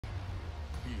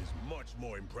He is much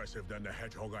more impressive than the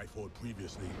hedgehog I fought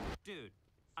previously. Dude,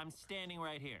 I'm standing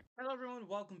right here. Hello everyone,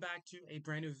 welcome back to a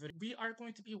brand new video. We are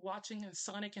going to be watching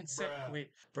Sonic and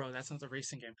Wait, bro, that's not the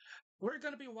racing game. We're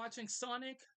going to be watching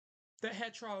Sonic the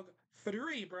Hedgehog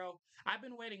 3, bro. I've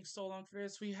been waiting so long for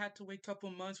this. We had to wait a couple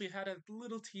months. We had a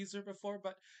little teaser before,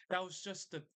 but that was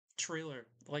just the trailer,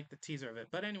 like the teaser of it.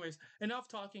 But anyways, enough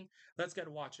talking. Let's get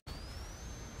watching.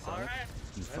 All right,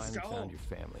 you let's finally go. found your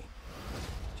family.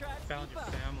 Found your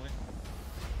family.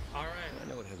 All right. I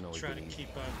know it hasn't always Try been to easy,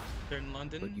 keep up. They're in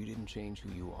London. but you didn't change who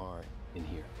you are in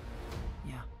here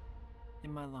Yeah,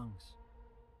 in my lungs.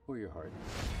 or your heart.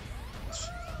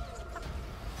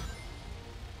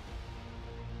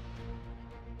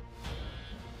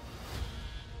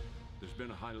 There's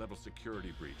been a high-level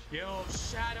security breach, Yo,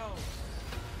 Shadow.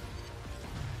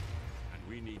 and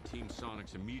we need Team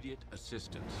Sonic's immediate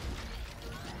assistance.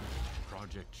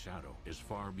 Project Shadow is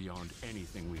far beyond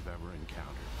anything we've ever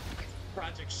encountered.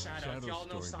 Project Shadow. If y'all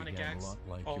know Shadow's story Sonic began X. a lot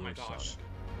like Oh your my gosh. Sonic.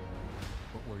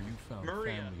 But where you found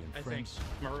Maria, family and I think. friends,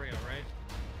 Maria, right?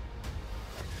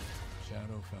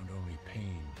 Shadow found only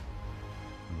pain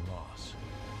and loss.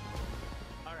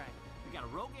 All right, we got a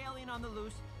rogue alien on the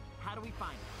loose. How do we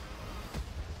find it?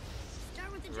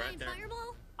 Start with the Right giant there.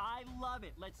 fireball? I love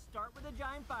it. Let's start with a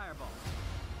giant fireball.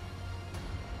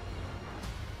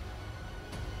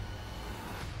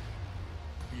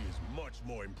 He is much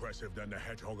more impressive than the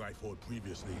hedgehog I fought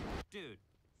previously. Dude,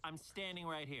 I'm standing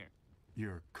right here.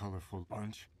 You're a colorful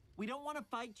bunch. We don't want to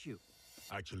fight you.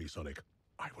 Actually, Sonic,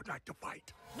 I would like to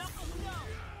fight. No, no!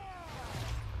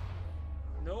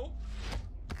 Nope.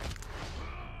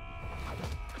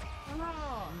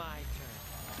 My turn.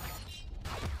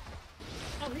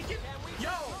 Oh, he can. Can we Yo!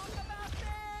 talk about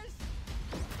this?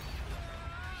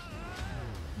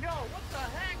 Yo, what the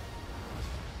heck?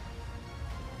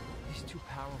 He's too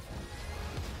powerful.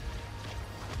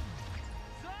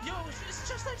 Yo, it's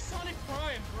just like Sonic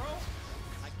Prime, bro.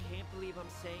 I can't believe I'm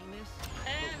saying this,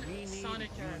 And but we need Sonic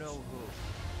you X. know who.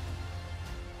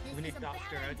 This We is need a Dr.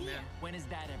 bad idea. Eggman. When has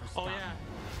that ever Oh stopped? yeah.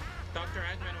 Dr.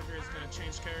 Eggman over here is gonna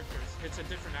change characters. It's a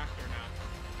different actor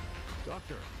now.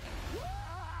 Doctor!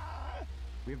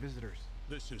 We have visitors.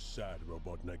 This is sad,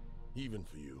 Robotnik, even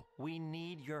for you. We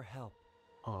need your help.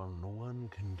 On one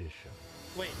condition.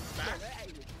 Wait, it's back?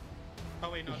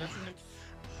 Oh wait, no, that's a new.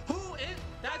 Who is?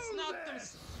 That's not the.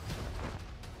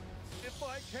 If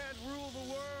I can't rule the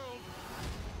world,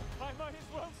 I might as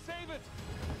well save it!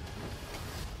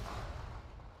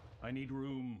 I need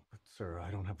room. But, sir,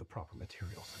 I don't have the proper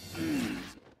materials.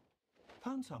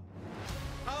 Found some.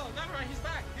 Oh, never mind. He's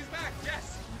back. He's back.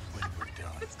 Yes. When we're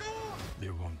done, Let's go.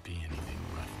 there won't be anything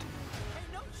left.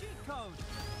 Hey, no cheat code.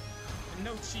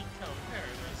 No cheat code. There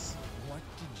it is. What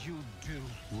did you do?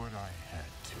 What I had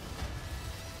to.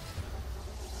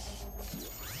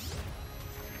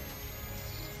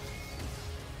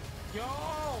 Yo.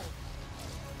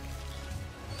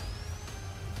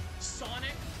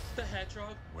 Sonic the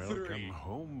Hedgehog 3.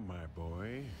 home, my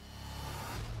boy.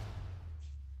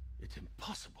 It's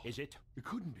impossible. Is it? It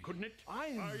couldn't be. Couldn't it? I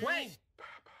am. Wait.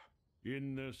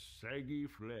 In the saggy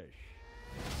flesh.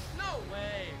 No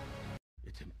way.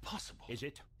 It's impossible. Is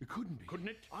it? It couldn't be. Couldn't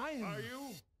it? I am. Are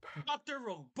you? Dr.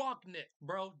 Robotnik,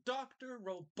 bro. Dr.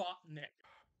 Robotnik.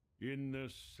 In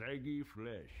the saggy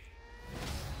flesh.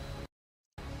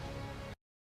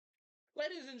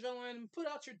 Ladies and gentlemen, put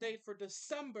out your date for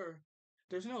December.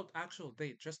 There's no actual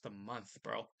date, just a month,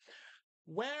 bro.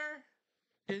 Where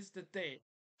is the date?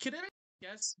 Can anyone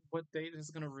guess what date is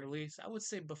going to release? I would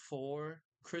say before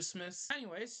Christmas.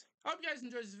 Anyways, I hope you guys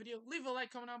enjoyed this video. Leave a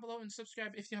like, comment down below, and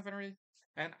subscribe if you haven't already.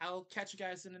 And I'll catch you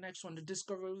guys in the next one. The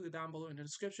Discord will be down below in the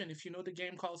description. If you know the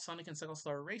game called Sonic and Second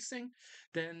Star Racing,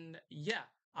 then yeah,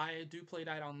 I do play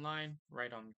that online,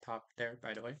 right on top there,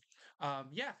 by the way.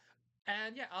 Yeah.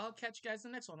 And yeah, I'll catch you guys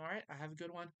in the next one, alright? I have a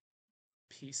good one.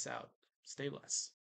 Peace out. Stay blessed.